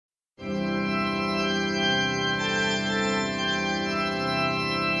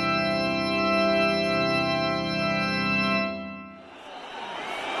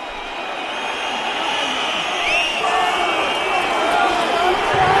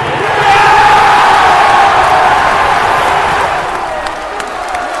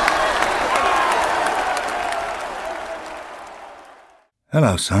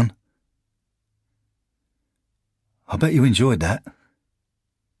Hello, son. I bet you enjoyed that.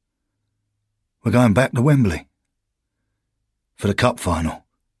 We're going back to Wembley for the cup final.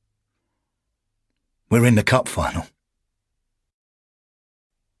 We're in the cup final.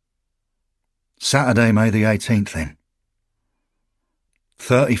 Saturday, May the 18th then.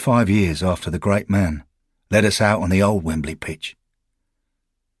 35 years after the great man led us out on the old Wembley pitch.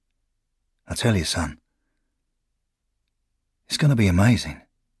 I tell you, son, it's going to be amazing.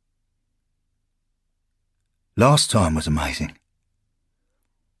 Last time was amazing.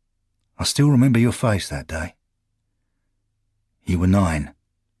 I still remember your face that day. You were 9.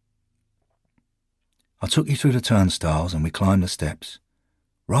 I took you through the turnstiles and we climbed the steps,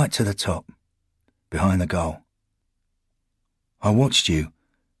 right to the top, behind the goal. I watched you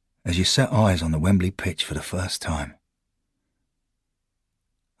as you set eyes on the Wembley pitch for the first time.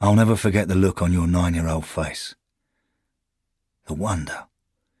 I'll never forget the look on your 9-year-old face. The wonder,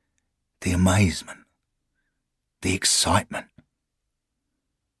 the amazement, the excitement.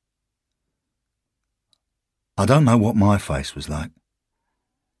 I don't know what my face was like.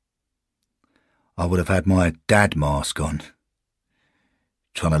 I would have had my dad mask on,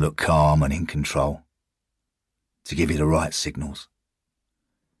 trying to look calm and in control, to give you the right signals.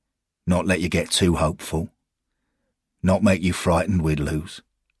 Not let you get too hopeful, not make you frightened we'd lose.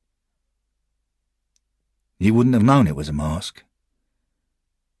 You wouldn't have known it was a mask.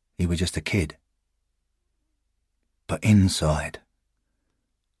 You were just a kid. But inside,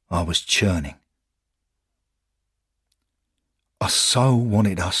 I was churning. I so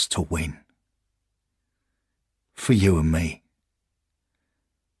wanted us to win. For you and me.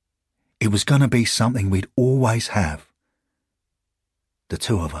 It was going to be something we'd always have. The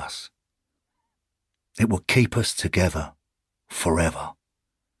two of us. It would keep us together forever.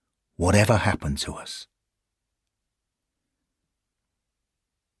 Whatever happened to us.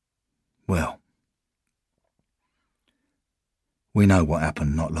 Well, we know what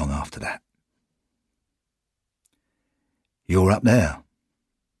happened not long after that. You're up there,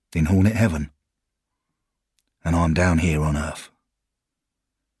 in Hornet Heaven, and I'm down here on Earth.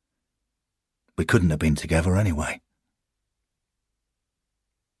 We couldn't have been together anyway.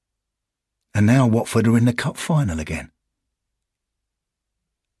 And now Watford are in the cup final again.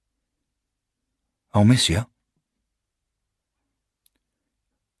 I'll miss you.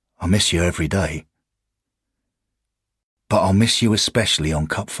 I miss you every day. But I'll miss you especially on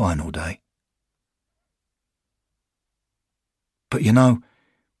cup final day. But you know,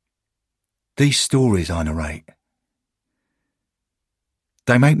 these stories I narrate,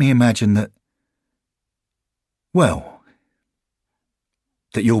 they make me imagine that, well,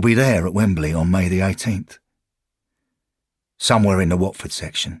 that you'll be there at Wembley on May the 18th. Somewhere in the Watford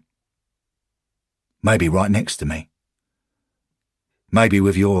section. Maybe right next to me. Maybe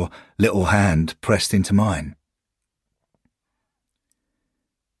with your little hand pressed into mine.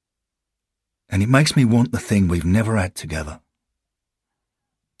 And it makes me want the thing we've never had together.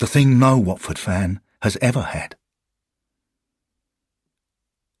 The thing no Watford fan has ever had.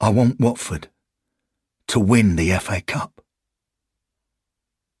 I want Watford to win the FA Cup.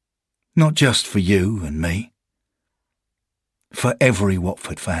 Not just for you and me. For every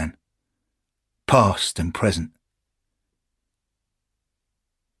Watford fan, past and present.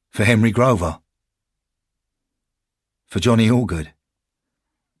 For Henry Grover. For Johnny Allgood.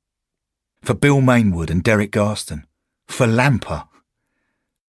 For Bill Mainwood and Derek Garston. For Lamper.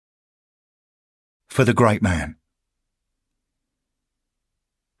 For the great man.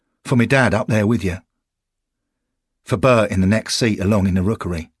 For me dad up there with you. For Bert in the next seat along in the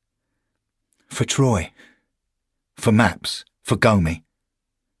rookery. For Troy. For Maps. For Gomi.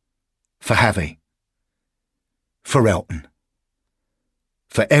 For Javi. For Elton.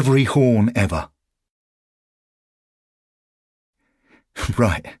 For every horn ever.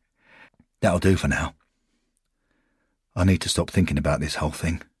 Right, that'll do for now. I need to stop thinking about this whole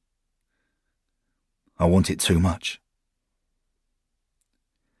thing. I want it too much.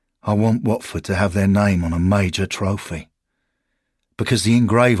 I want Watford to have their name on a major trophy, because the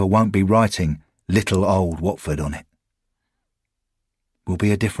engraver won't be writing Little Old Watford on it. We'll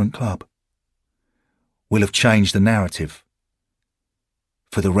be a different club. We'll have changed the narrative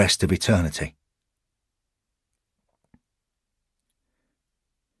for the rest of eternity.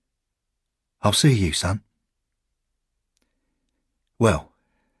 I'll see you, son. Well,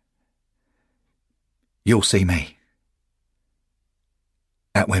 you'll see me.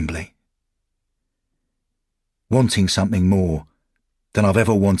 At Wembley. Wanting something more than I've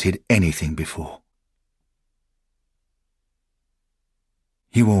ever wanted anything before.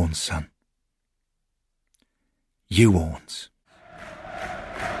 You Orns, son. You Orns.